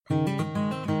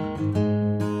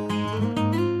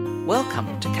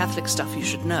Welcome to Catholic Stuff You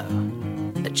Should Know,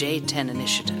 the J10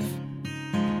 Initiative.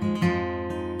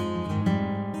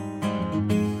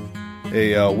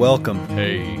 Hey, welcome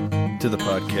Hey. to the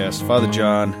podcast. Father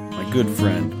John, my good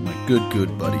friend, my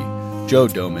good buddy, Joe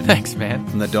Doman. Thanks, man.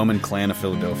 From the Doman clan of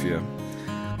Philadelphia.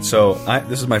 So,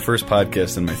 this is my first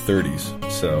podcast in my 30s.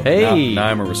 So, Hey. now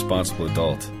I'm a responsible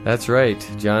adult. That's right.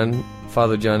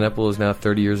 Father John Epple is now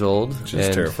 30 years old. Which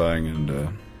is terrifying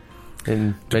and in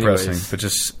many depressing. ways. But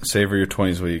just savor your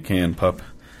 20s while you can, pup.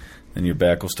 And your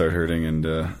back will start hurting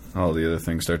and all the other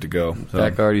things start to go. So.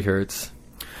 Back already hurts.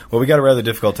 Well, we got a rather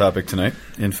difficult topic tonight.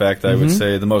 In fact, I would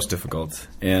say the most difficult.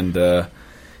 And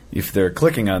if they're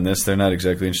clicking on this, they're not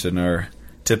exactly interested in our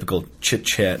typical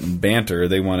chit-chat and banter.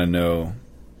 They want to know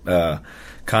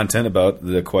content about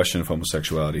the question of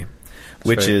homosexuality,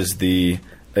 which is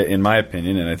in my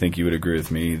opinion, and I think you would agree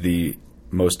with me, the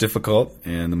most difficult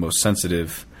and the most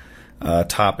sensitive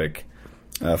topic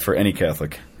for any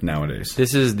Catholic nowadays.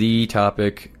 This is the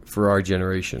topic for our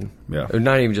generation. Yeah. Or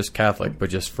not even just Catholic, but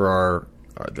just for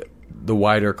the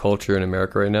wider culture in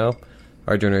America right now.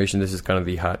 Our generation, this is kind of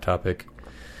the hot topic.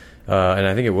 And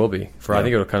I think it will be. I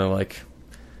think it'll kind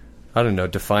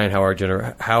of define how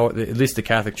how at least the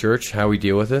Catholic Church, how we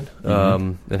deal with it,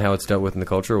 and how it's dealt with in the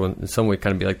culture. Will in some way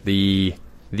kind of be like the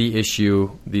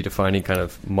issue, the defining kind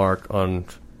of mark on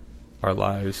our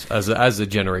lives as a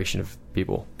generation of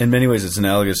people. In many ways, it's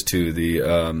analogous to the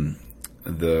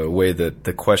way that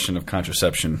the question of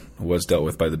contraception was dealt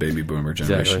with by the baby boomer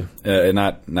generation. Exactly.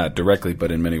 Not directly,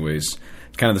 but in many ways,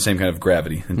 kind of the same kind of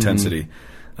gravity, intensity.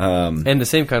 And the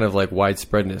same kind of like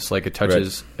widespreadness, like it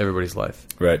touches everybody's life.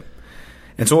 Right.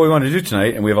 And so what we want to do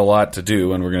tonight, and we have a lot to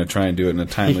do, and we're going to try and do it in a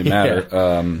timely manner.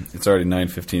 It's already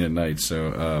 9:15 at night,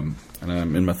 so and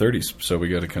I'm in my 30s, so we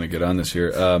got to kind of get on this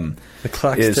here. The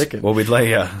clock's ticking. Well,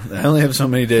 I only have so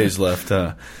many days left.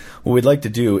 What we'd like to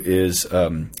do is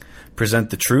present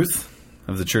the truth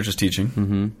of the Church's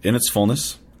teaching in its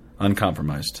fullness,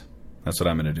 uncompromised. That's what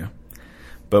I'm going to do.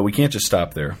 But we can't just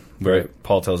stop there. Right?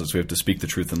 Paul tells us we have to speak the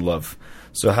truth in love.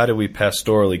 So how do we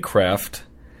pastorally craft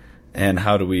and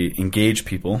how do we engage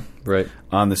people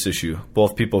on this issue?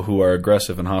 Both people who are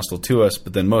aggressive and hostile to us,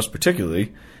 but then most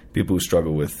particularly people who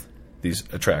struggle with these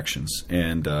attractions.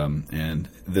 And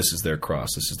this is their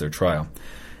cross. This is their trial.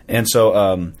 And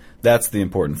so that's the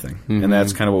important thing. And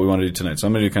that's kind of what we want to do tonight. So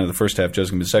I'm going to do kind of the first half. Joe's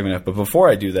going to do the second half. But before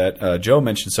I do that, Joe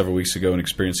mentioned several weeks ago an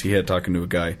experience he had talking to a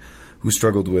guy who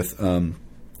struggled with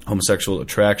homosexual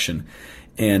attraction.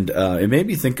 And it made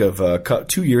me think of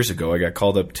 2 years ago, I got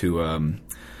called up to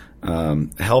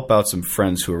help out some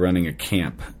friends who were running a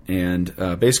camp. And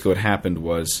basically what happened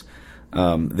was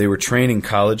they were training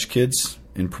college kids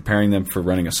and preparing them for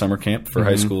running a summer camp for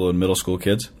high school and middle school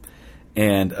kids.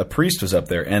 And a priest was up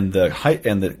there, and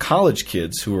the college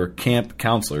kids who were camp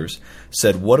counselors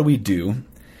said, "What do we do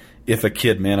if a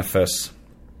kid manifests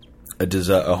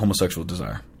a homosexual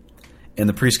desire?" And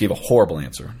the priest gave a horrible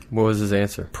answer. What was his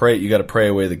answer? You got to pray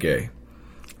away the gay.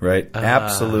 Right?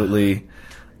 Absolutely,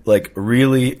 like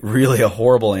really, really a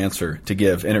horrible answer to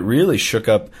give, and it really shook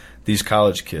up these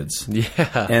college kids.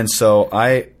 Yeah. And so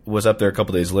I was up there a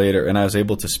couple days later, and I was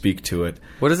able to speak to it.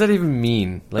 What does that even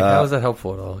mean? Like, how is that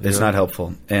helpful at all? It's not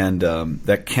helpful, and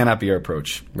that cannot be our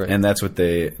approach. Right. And that's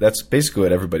basically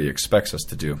what everybody expects us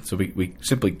to do. So we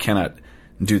simply cannot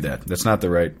do that. That's not the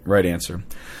right answer.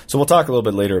 So we'll talk a little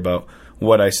bit later about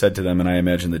what I said to them, and I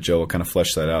imagine that Joe will kind of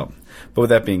flesh that out. But with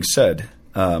that being said,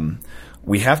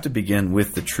 we have to begin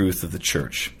with the truth of the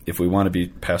Church if we want to be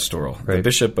pastoral. Right. The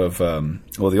bishop of,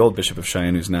 the old bishop of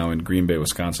Cheyenne, who's now in Green Bay,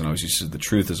 Wisconsin, always used to say the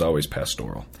truth is always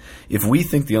pastoral. If we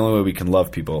think the only way we can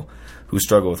love people who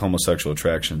struggle with homosexual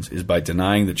attractions is by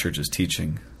denying the Church's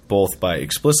teaching, both by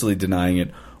explicitly denying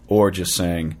it or just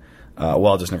saying,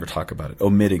 I'll just never talk about it,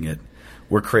 omitting it,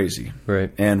 we're crazy. Right.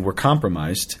 And we're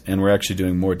compromised, and we're actually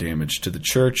doing more damage to the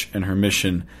Church and her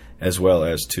mission as well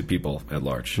as to people at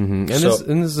large. And this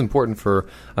is important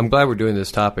I'm glad we're doing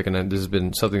this topic, and this has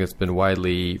been something that's been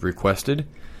widely requested,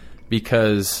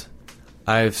 because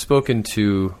I've spoken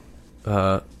to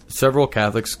several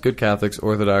Catholics, good Catholics,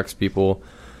 Orthodox people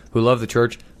who love the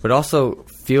Church, but also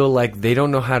feel like they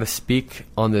don't know how to speak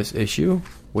on this issue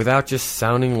without just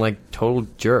sounding like total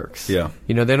jerks. Yeah.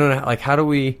 They don't know, like, how do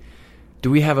we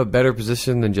have a better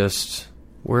position than just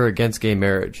we're against gay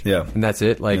marriage? Yeah. And that's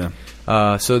it? Like,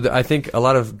 I think a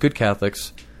lot of good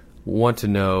Catholics want to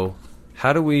know,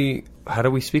 how do we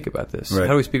speak about this? Right.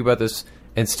 How do we speak about this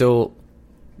and still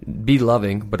be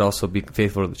loving, but also be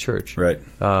faithful to the Church? Right.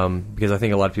 Because I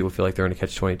think a lot of people feel like they're in a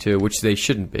catch-22, which they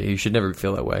shouldn't be. You should never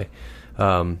feel that way.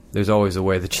 There's always a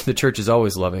way. The Church is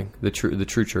always loving. The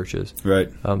true Church is. Right.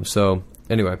 So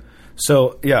anyway.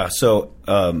 So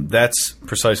that's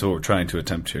precisely what we're trying to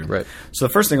attempt here. Right. So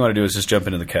the first thing I want to do is just jump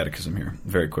into the catechism here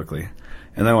very quickly.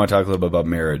 And then I want to talk a little bit about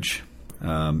marriage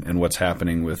and what's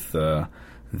happening with the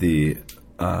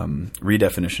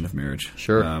redefinition of marriage.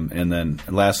 Sure. And then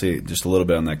lastly, just a little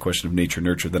bit on that question of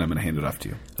nature-nurture, then I'm going to hand it off to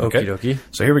you. Okie dokie.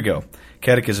 So here we go.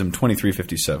 Catechism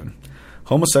 2357.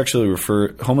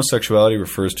 Homosexuality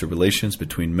refers to relations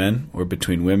between men or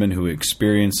between women who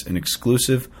experience an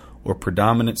exclusive or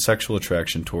predominant sexual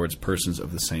attraction towards persons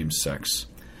of the same sex.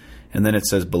 And then it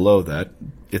says below that,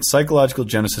 its psychological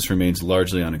genesis remains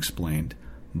largely unexplained,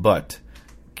 but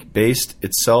based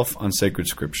itself on sacred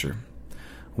scripture,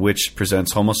 which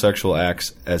presents homosexual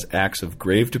acts as acts of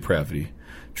grave depravity.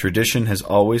 Tradition has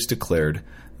always declared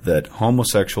that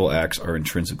homosexual acts are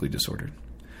intrinsically disordered.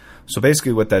 So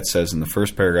basically what that says in the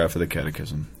first paragraph of the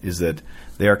Catechism is that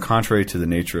they are contrary to the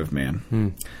nature of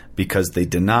man because they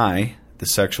deny the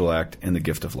sexual act and the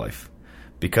gift of life.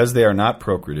 Because they are not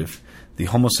procreative, the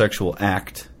homosexual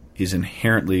act is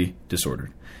inherently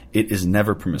disordered. It is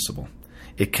never permissible.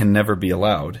 It can never be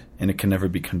allowed, and it can never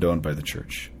be condoned by the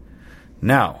Church.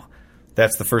 Now,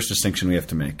 that's the first distinction we have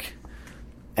to make.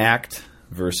 Act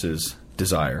versus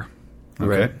desire.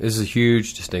 Okay? Right. This is a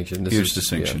huge distinction. Huge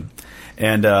distinction. Yeah.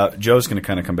 And Joe's going to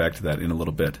kind of come back to that in a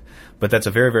little bit. But that's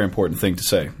a very, very important thing to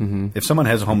say. Mm-hmm. If someone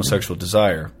has a homosexual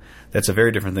desire, that's a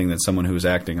very different thing than someone who is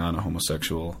acting on a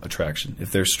homosexual attraction.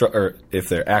 If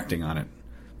they're acting on it,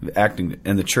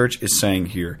 and the Church is saying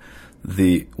here,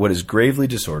 what is gravely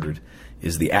disordered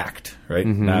is the act, right?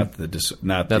 Mm-hmm. Not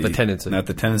the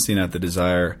tendency, not the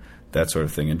desire, that sort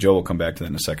of thing. And Joe will come back to that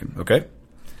in a second. Okay.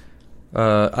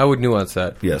 I would nuance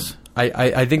that. Yes.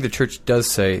 I think the Church does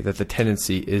say that the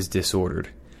tendency is disordered.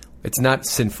 It's not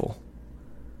sinful.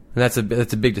 And that's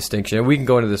a big distinction. And we can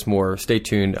go into this more. Stay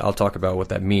tuned. I'll talk about what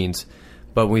that means.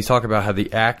 But when we talk about how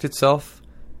the act itself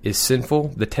is sinful,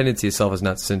 the tendency itself is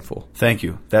not sinful. Thank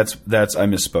you. That's I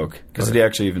misspoke. Because it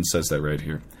actually even says that right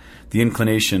here. The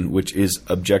inclination, which is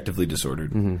objectively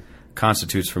disordered,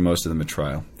 constitutes for most of them a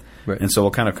trial. Right. And so we'll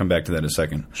kind of come back to that in a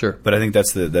second. Sure. But I think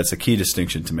that's a key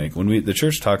distinction to make. When the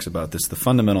Church talks about this, the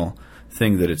fundamental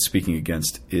thing that it's speaking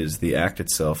against is the act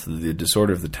itself, the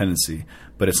disorder of the tendency,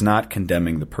 but it's not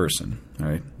condemning the person,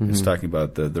 right? Mm-hmm. It's talking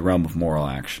about the realm of moral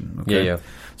action. Okay? Yeah.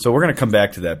 So we're going to come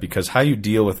back to that because how you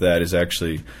deal with that is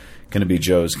actually going to be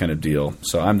Joe's kind of deal.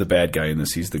 So I'm the bad guy in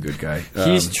this. He's the good guy.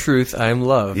 He's truth. I'm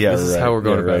love. Yeah, this is how we're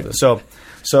going about this. So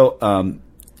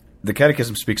the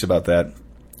Catechism speaks about that.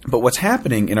 But what's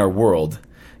happening in our world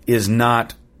is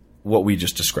not what we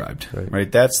just described,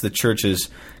 right? That's the Church's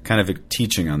kind of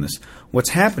teaching on this. What's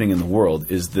happening in the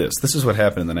world is this. This is what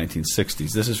happened in the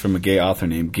 1960s. This is from a gay author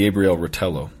named Gabriel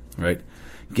Rotello, right?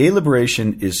 Gay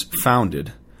liberation is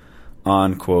founded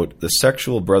on, quote, the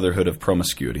sexual brotherhood of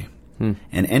promiscuity. And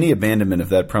any abandonment of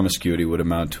that promiscuity would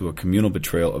amount to a communal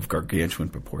betrayal of gargantuan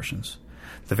proportions.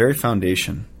 The very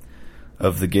foundation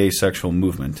of the gay sexual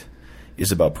movement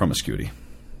is about promiscuity,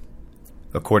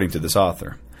 according to this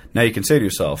author. Now you can say to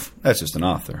yourself, that's just an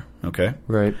author, okay?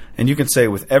 Right. And you can say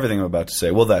with everything I'm about to say,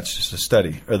 well, that's just a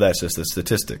study, or that's just a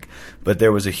statistic. But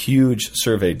there was a huge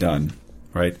survey done,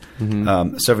 right,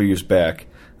 several years back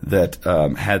that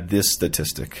had this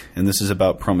statistic, and this is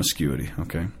about promiscuity,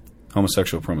 okay?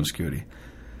 Homosexual promiscuity.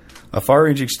 A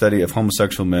far-ranging study of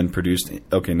homosexual men produced,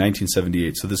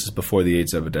 1978, so this is before the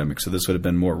AIDS epidemic, so this would have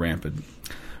been more rampant,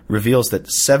 reveals that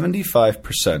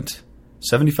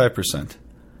 75%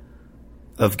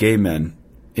 of gay men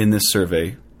in this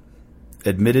survey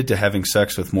admitted to having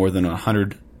sex with more than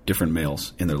 100 different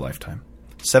males in their lifetime.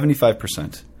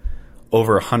 75%.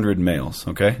 Over 100 males,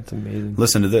 okay? That's amazing.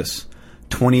 Listen to this.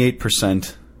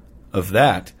 28% of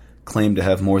that claim to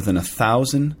have more than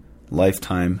 1,000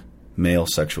 lifetime male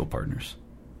sexual partners.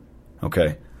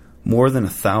 Okay? More than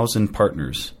 1,000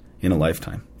 partners in a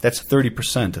lifetime. That's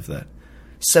 30% of that.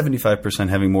 75%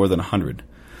 having more than 100.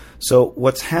 So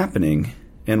what's happening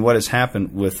and what has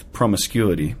happened with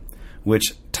promiscuity,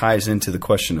 which ties into the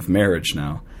question of marriage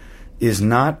now, is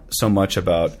not so much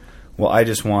about, well, I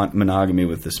just want monogamy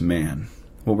with this man.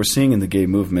 What we're seeing in the gay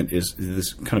movement is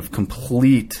this kind of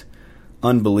complete,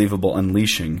 unbelievable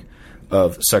unleashing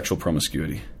of sexual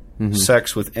promiscuity. Mm-hmm.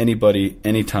 Sex with anybody,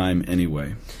 anytime,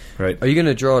 anyway. Right? Are you going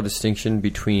to draw a distinction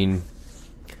between,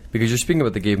 because you're speaking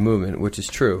about the gay movement, which is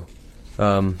true,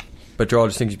 but draw a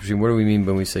distinction between what do we mean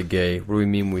when we say gay, what do we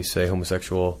mean when we say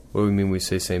homosexual, what do we mean when we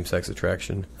say same-sex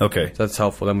attraction? Okay. So that's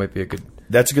helpful. That might be a good...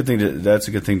 That's a good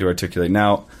thing to articulate.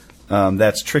 Now,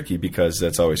 that's tricky because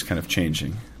that's always kind of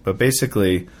changing. But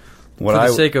basically, what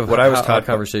I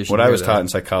was taught in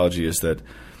psychology is that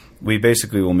we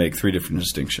basically will make three different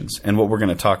distinctions. And what we're going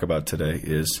to talk about today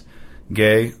is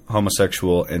gay,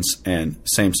 homosexual, and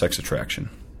same-sex attraction.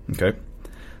 Okay?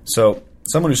 So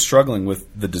someone who's struggling with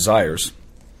the desires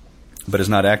but is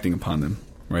not acting upon them,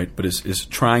 right, but is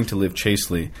trying to live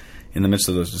chastely in the midst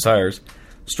of those desires,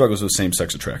 struggles with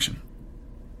same-sex attraction.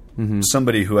 Mm-hmm.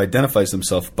 Somebody who identifies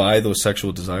themselves by those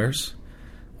sexual desires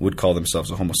would call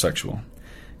themselves a homosexual.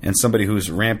 And somebody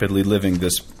who's rampantly living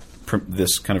this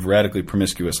kind of radically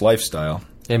promiscuous lifestyle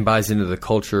and buys into the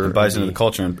culture,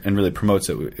 and really promotes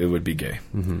it would be gay.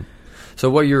 Mm-hmm. So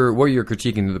what you're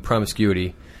critiquing to the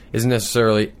promiscuity isn't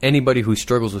necessarily anybody who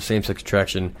struggles with same-sex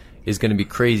attraction is going to be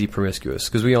crazy promiscuous,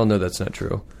 because we all know that's not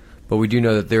true. But we do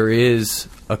know that there is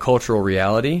a cultural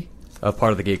reality, a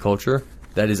part of the gay culture,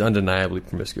 that is undeniably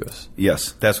promiscuous.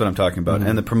 Yes, that's what I'm talking about. Mm-hmm.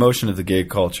 And the promotion of the gay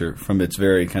culture from its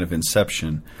very kind of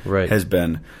inception has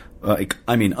been,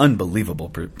 unbelievable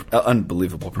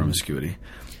promiscuity,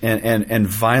 and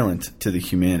violent to the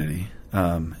humanity,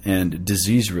 and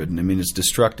disease-ridden. I mean, it's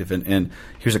destructive. And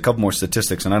here's a couple more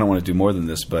statistics, and I don't want to do more than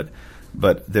this, but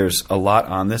there's a lot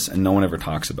on this, and no one ever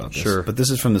talks about this. Sure. But this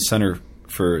is from the Center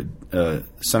for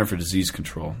Disease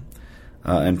Control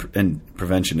and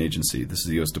Prevention Agency. This is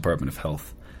the U.S. Department of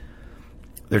Health.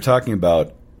 They're talking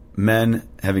about men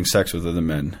having sex with other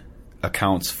men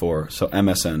accounts for, so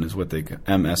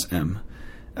MSM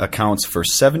accounts for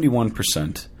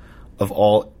 71% of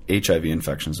all HIV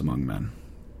infections among men.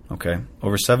 Okay?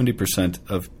 Over 70%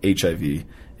 of HIV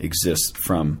exists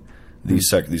from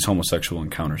these homosexual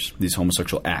encounters, these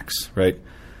homosexual acts, right?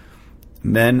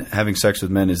 Men having sex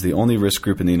with men is the only risk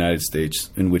group in the United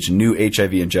States in which new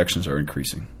HIV injections are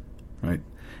increasing, right?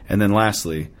 And then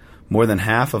lastly, more than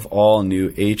half of all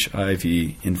new HIV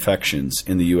infections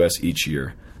in the U.S. each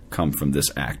year come from this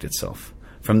act itself.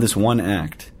 From this one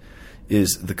act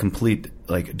is the complete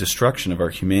destruction of our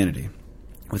humanity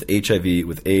with HIV,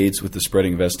 with AIDS, with the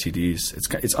spreading of STDs.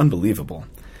 It's unbelievable.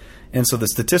 And so the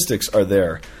statistics are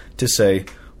there to say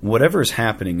whatever is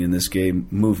happening in this gay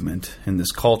movement, in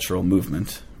this cultural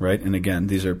movement, right? And again,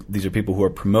 these are people who are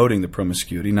promoting the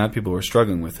promiscuity, not people who are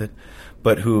struggling with it,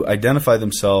 but who identify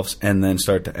themselves and then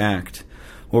start to act.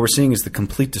 What we're seeing is the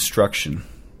complete destruction,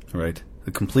 right?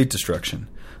 The complete destruction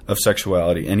of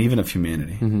sexuality and even of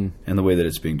humanity, mm-hmm. and the way that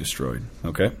it's being destroyed.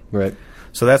 Okay, right.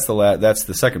 So that's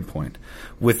the second point.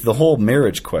 With the whole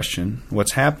marriage question,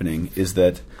 what's happening is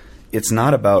that it's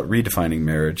not about redefining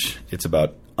marriage; it's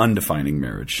about undefining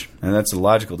marriage. And that's a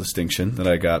logical distinction that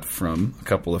I got from a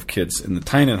couple of kids in the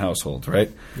Tynan household,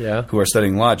 right? Yeah. Who are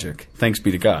studying logic. Thanks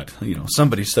be to God.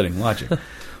 Somebody's studying logic.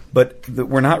 But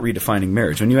we're not redefining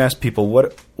marriage. When you ask people,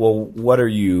 what are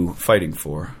you fighting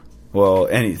for? Well,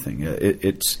 anything.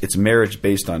 It's marriage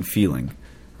based on feeling,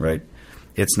 right?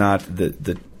 It's not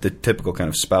the typical kind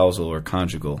of spousal or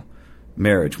conjugal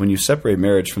marriage. When you separate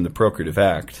marriage from the procreative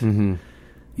act, mm-hmm.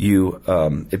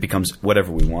 It becomes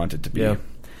whatever we want it to be. Yeah.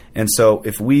 And so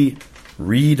if we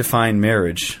redefine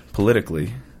marriage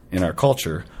politically in our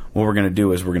culture, what we're going to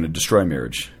do is we're going to destroy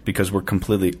marriage because we're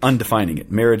completely undefining it.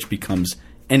 Marriage becomes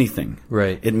anything.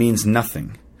 Right. It means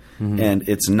nothing. Mm-hmm. And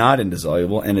it's not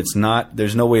indissoluble, and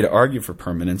there's no way to argue for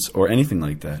permanence or anything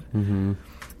like that. Mm-hmm.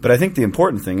 But I think the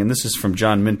important thing, and this is from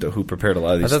John Minto, who prepared a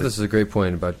lot of these things. I thought this was a great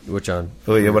point about what John...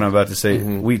 Oh, yeah, what I'm about to say.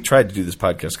 Mm-hmm. We tried to do this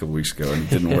podcast a couple weeks ago, and it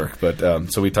didn't work. But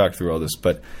so we talked through all this.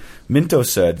 But Minto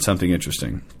said something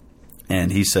interesting.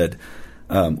 And he said,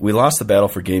 we lost the battle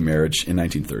for gay marriage in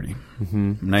 1930. Mm-hmm.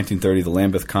 In 1930, the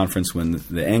Lambeth Conference, when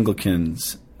the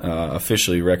Anglicans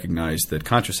officially recognized that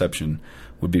contraception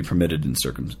would be permitted in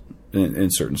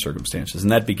certain circumstances.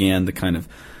 And that began the kind of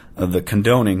the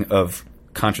condoning of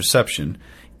contraception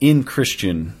in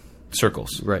Christian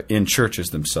circles, right. in churches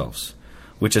themselves,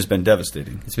 which has been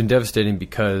devastating. It's been devastating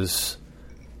because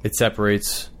it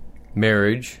separates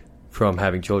marriage from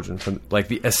having children, from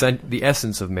the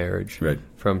essence of marriage, right.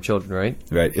 from children, right?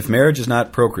 Right. If marriage is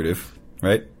not procreative,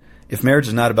 right? If marriage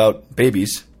is not about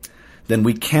babies, then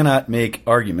we cannot make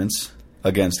arguments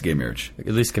against gay marriage. At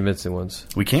least convincing ones.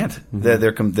 We can't.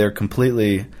 Mm-hmm. They're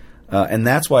completely, and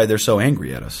that's why they're so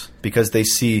angry at us, because they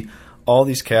see all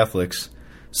these Catholics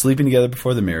sleeping together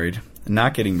before they're married,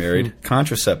 not getting married,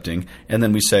 contracepting, and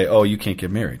then we say, oh, you can't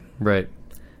get married. Right.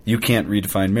 You can't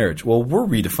redefine marriage. Well, we're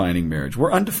redefining marriage.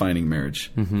 We're undefining marriage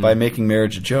by making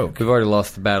marriage a joke. We've already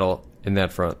lost the battle in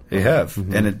that front. They have,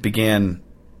 and it began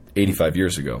 85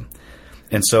 years ago.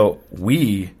 And so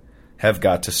we have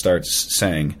got to start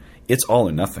saying it's all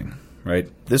or nothing, right?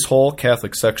 This whole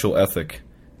Catholic sexual ethic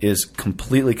is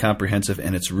completely comprehensive,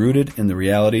 and it's rooted in the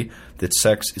reality that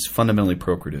sex is fundamentally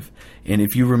procreative. And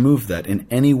if you remove that in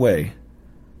any way,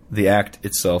 the act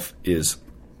itself is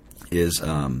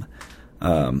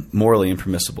morally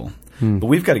impermissible. But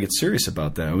we've got to get serious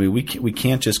about that. I mean, we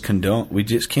can't just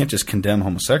condemn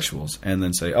homosexuals and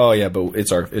then say, oh yeah, but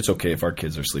it's okay if our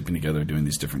kids are sleeping together doing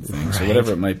these different things or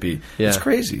whatever it might be. Yeah. It's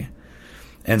crazy.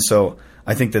 And so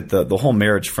I think that the whole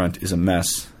marriage front is a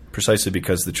mess precisely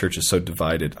because the church is so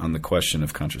divided on the question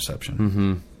of contraception.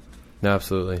 Mm-hmm.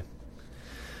 Absolutely.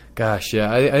 Gosh, yeah,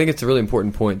 I think it's a really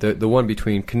important point, the one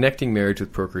between connecting marriage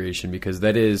with procreation, because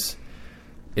that is,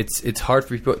 it's hard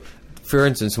for people. For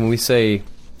instance, when we say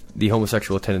the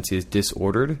homosexual tendency is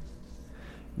disordered,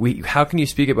 how can you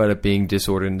speak about it being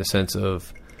disordered in the sense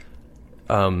of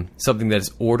something that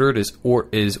is ordered is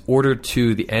ordered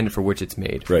to the end for which it's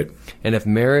made, right? And if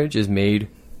marriage is made,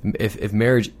 if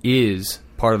marriage is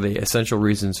part of the essential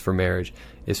reasons for marriage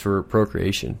is for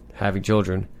procreation, having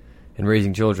children, and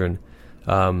raising children.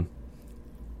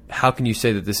 How can you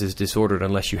say that this is disordered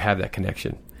unless you have that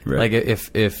connection? Right. Like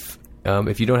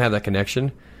if you don't have that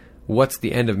connection, what's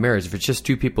the end of marriage? If it's just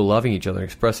two people loving each other and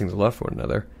expressing the love for one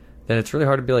another, then it's really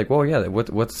hard to be like, well, yeah,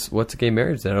 what's a gay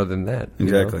marriage then other than that?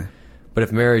 Exactly. Know? But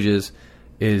if marriage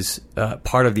is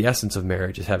part of the essence of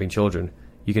marriage is having children,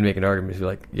 you can make an argument to be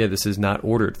like, yeah, this is not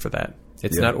ordered for that.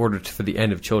 It's not ordered for the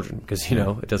end of children because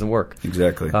it doesn't work.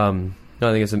 Exactly. No,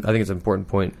 I think it's an important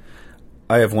point.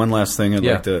 I have one last thing I'd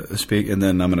like to speak, and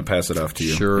then I'm going to pass it off to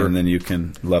you. Sure. And then you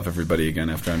can love everybody again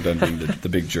after I'm done being the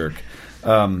big jerk.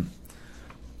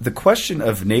 The question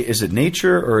of is it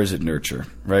nature or is it nurture,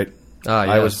 right? Yes.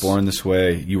 I was born this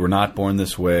way. You were not born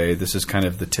this way. This is kind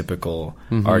of the typical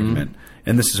argument.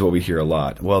 And this is what we hear a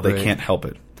lot. Well, they can't help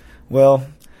it. Well,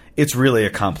 it's really a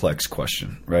complex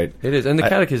question, right? It is. And the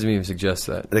Catechism even suggests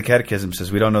that. The Catechism says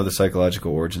we don't know the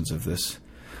psychological origins of this.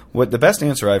 What the best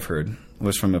answer I've heard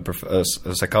was from a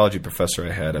psychology professor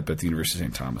I had up at the University of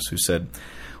St. Thomas, who said,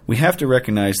 we have to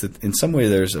recognize that in some way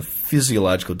there's a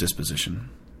physiological disposition,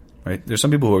 right? There's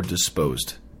some people who are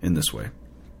disposed in this way.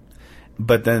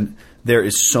 But then there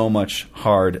is so much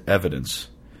hard evidence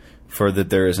for that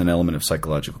there is an element of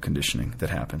psychological conditioning that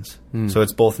happens. So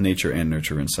it's both nature and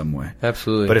nurture in some way.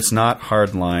 Absolutely. But it's not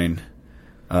hard line.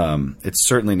 It's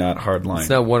certainly not hard line. It's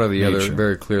not one or the nature. other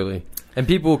very clearly. And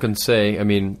people can say, I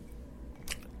mean,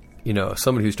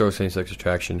 somebody who starts same-sex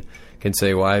attraction can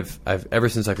say, well, I've ever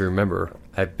since I can remember,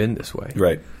 I've been this way.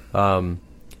 Right.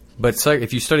 But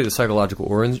if you study the psychological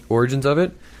origins of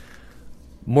it,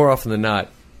 more often than not,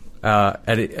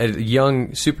 at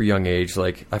a super young age,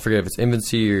 like I forget if it's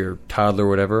infancy or toddler or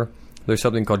whatever, there's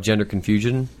something called gender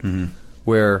confusion,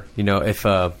 where if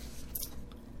a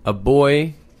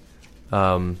boy,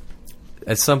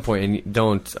 at some point,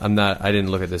 and I didn't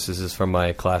look at this. This is from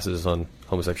my classes on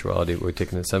homosexuality we're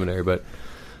taking in seminary, but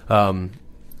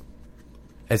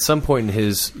at some point in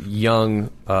his young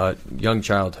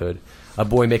childhood, a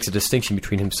boy makes a distinction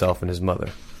between himself and his mother.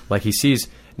 Like he sees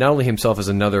not only himself as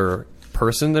another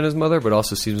person than his mother, but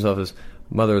also sees himself as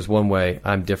mother is one way,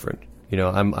 I'm different.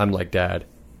 I'm like dad,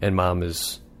 and mom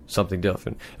is something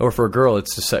different. Or for a girl,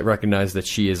 it's to recognize that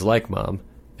she is like mom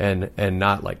and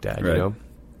not like dad. Right.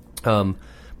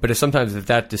 But if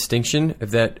that distinction,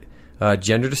 if that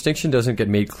gender distinction doesn't get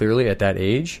made clearly at that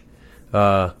age,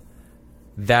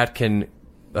 that can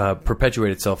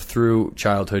perpetuate itself through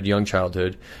childhood, young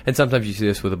childhood. And sometimes you see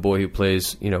this with a boy who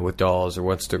plays, with dolls or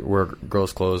wants to wear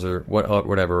girls' clothes or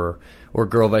whatever, or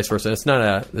girl vice versa. It's not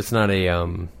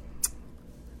a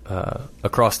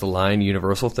across the line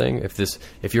universal thing.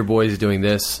 If your boy is doing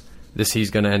this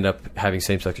he's going to end up having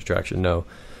same-sex attraction. No,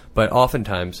 but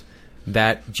oftentimes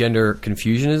that gender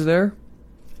confusion is there,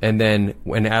 and then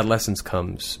when adolescence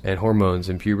comes and hormones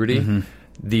and puberty,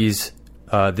 this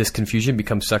confusion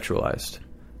becomes sexualized,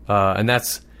 and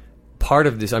that's part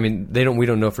of this. I mean, we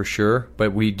don't know for sure,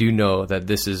 but we do know that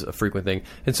this is a frequent thing.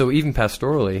 And so, even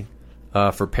pastorally,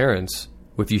 for parents,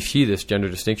 if you see this gender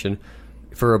distinction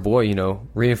for a boy,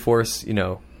 reinforce,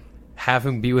 have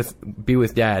him be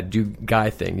with dad, do guy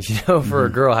things. For a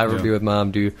girl, have her be with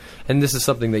mom, and this is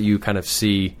something that you kind of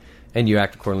see. And you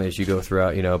act accordingly as you go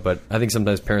throughout, But I think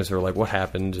sometimes parents are like, "What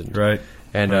happened?" And,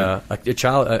 a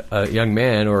young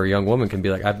man or a young woman can be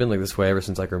like, "I've been like this way ever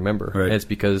since I can remember." Right. And it's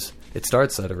because it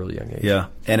starts at a really young age. Yeah,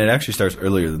 and it actually starts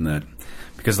earlier than that.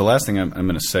 Because the last thing I'm going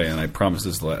to say, and I promise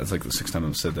this is it's like the sixth time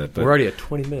I've said that. But we're already at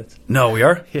 20 minutes. No, we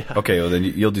are? Yeah. Okay, well then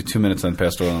you'll do 2 minutes on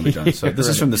pastoral and I'll be done. So this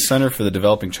is from the Center for the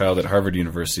Developing Child at Harvard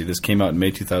University. This came out in May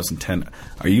 2010.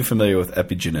 Are you familiar with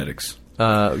epigenetics?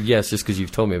 Yes, just because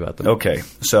you've told me about them. Okay,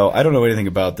 so I don't know anything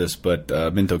about this, but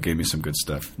Minto gave me some good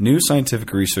stuff. New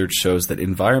scientific research shows that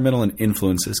environmental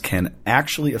influences can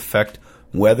actually affect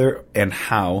whether and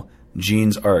how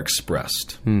genes are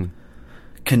expressed.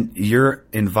 Your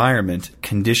environment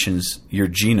conditions your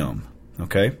genome,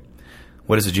 okay?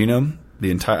 What is a genome?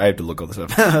 I have to look all this up.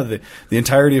 The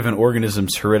entirety of an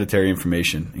organism's hereditary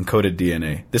information, encoded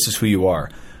DNA. This is who you are.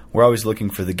 We're always looking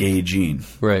for the gay gene.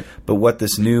 Right. But what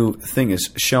this new thing is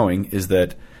showing is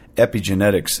that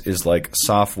epigenetics is like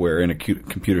software in a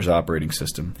computer's operating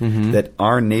system. That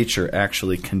our nature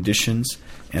actually conditions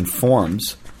and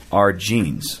forms our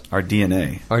genes, our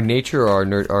DNA. Our nature or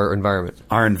our environment?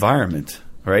 Our environment,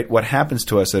 right? What happens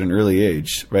to us at an early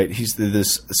age, right?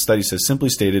 This study says, simply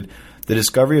stated, the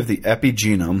discovery of the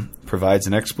epigenome provides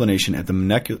an explanation at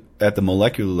the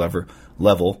molecular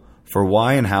level for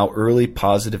why and how early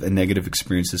positive and negative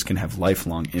experiences can have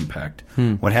lifelong impact.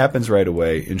 What happens right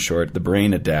away, in short, the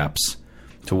brain adapts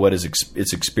to what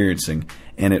it's experiencing,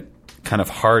 and it kind of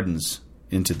hardens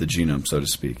into the genome, so to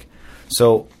speak.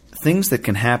 So things that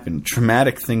can happen,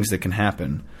 traumatic things that can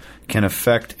happen, can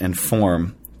affect and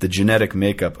form the genetic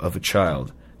makeup of a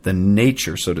child. The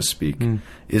nature, so to speak,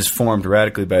 is formed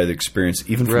radically by the experience,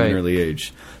 even from an early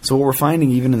age. So what we're finding,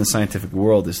 even in the scientific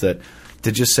world, is that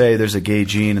to just say there's a gay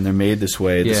gene and they're made this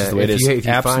way, this is the way it is. If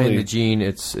you find the gene,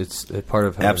 it's a part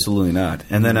of how absolutely not.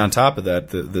 And then on top of that,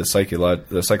 the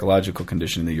psychological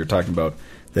condition that you're talking about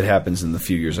that happens in the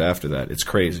few years after that, it's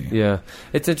crazy. Yeah.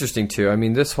 It's interesting, too. I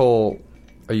mean, this whole,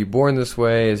 are you born this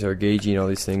way? Is there a gay gene? All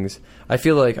these things. I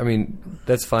feel like, I mean,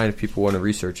 that's fine if people want to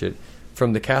research it.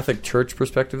 From the Catholic Church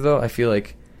perspective, though, I feel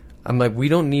like, we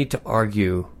don't need to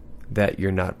argue that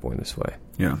you're not born this way.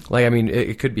 Yeah. Like, I mean,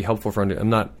 it could be helpful for, I'm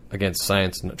not against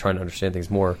science and trying to understand things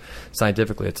more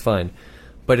scientifically, it's fine.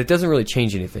 But it doesn't really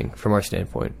change anything from our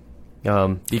standpoint.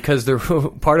 Because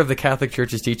part of the Catholic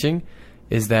Church's teaching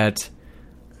is that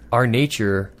our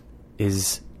nature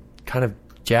is kind of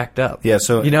jacked up. Yeah,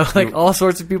 so all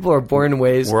sorts of people are born in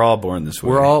ways. We're all born this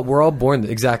way. We're all born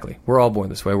exactly. We're all born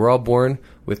this way. We're all born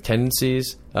with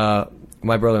tendencies. My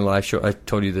brother-in-law, I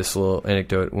told you this little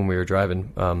anecdote when we were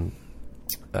driving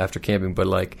after camping, but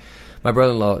my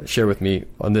brother-in-law shared with me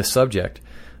on this subject,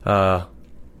 whether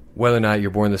or not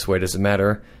you're born this way doesn't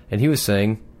matter. And he was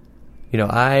saying,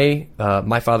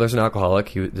 my father's an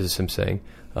alcoholic. This is him saying,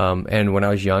 and when I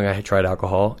was young, I had tried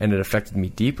alcohol, and it affected me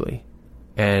deeply.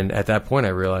 And at that point, I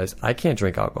realized I can't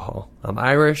drink alcohol. I'm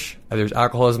Irish. There's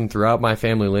alcoholism throughout my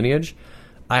family lineage.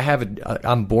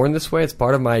 I'm born this way. It's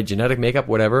part of my genetic makeup,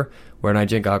 whatever. When I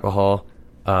drink alcohol,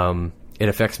 it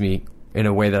affects me in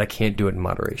a way that I can't do it in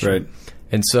moderation. Right.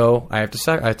 And so I have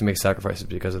to make sacrifices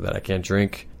because of that. I can't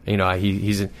drink.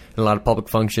 He's in a lot of public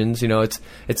functions.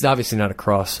 It's obviously not a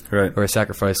cross or a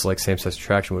sacrifice like same-sex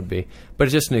attraction would be. But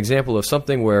it's just an example of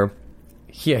something where,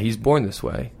 he's born this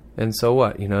way. And so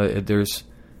what?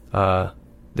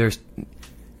 There's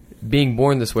being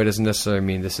born this way doesn't necessarily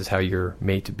mean this is how you're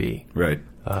made to be. Right.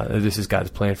 This is God's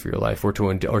plan for your life, or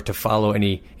to follow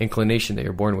any inclination that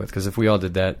you're born with. Because if we all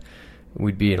did that,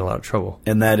 we'd be in a lot of trouble.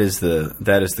 And that is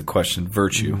the question,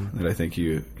 virtue, that I think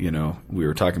we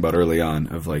were talking about early on,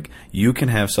 of you can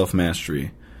have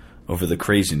self-mastery over the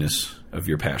craziness of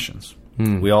your passions.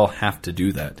 We all have to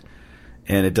do that.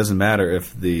 And it doesn't matter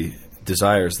if the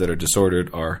desires that are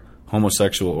disordered are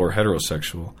homosexual or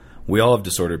heterosexual. We all have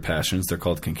disordered passions. They're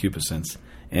called concupiscence.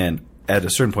 And at a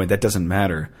certain point, that doesn't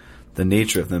matter the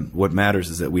nature of them. What matters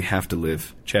is that we have to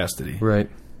live chastity. Right.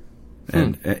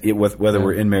 And whether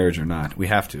we're in marriage or not, we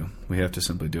have to. We have to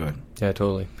simply do it. Yeah,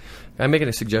 totally. Can I make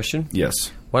a suggestion?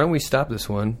 Yes. Why don't we stop this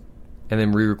one and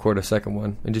then re-record a second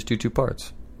one and just do 2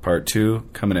 parts? Part 2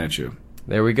 coming at you.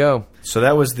 There we go. So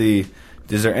that was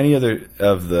is there any other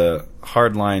of the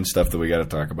hardline stuff that we got to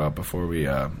talk about before we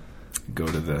go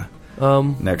to the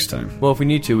next time? Well, if we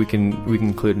need to, we can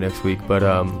include it next week, but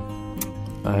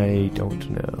I don't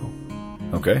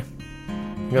know. Okay.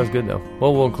 That was good though.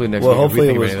 Well, we'll include next week. Well, hopefully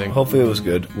it was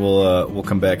good. We'll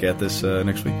come back at this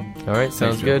next week. All right,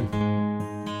 sounds good.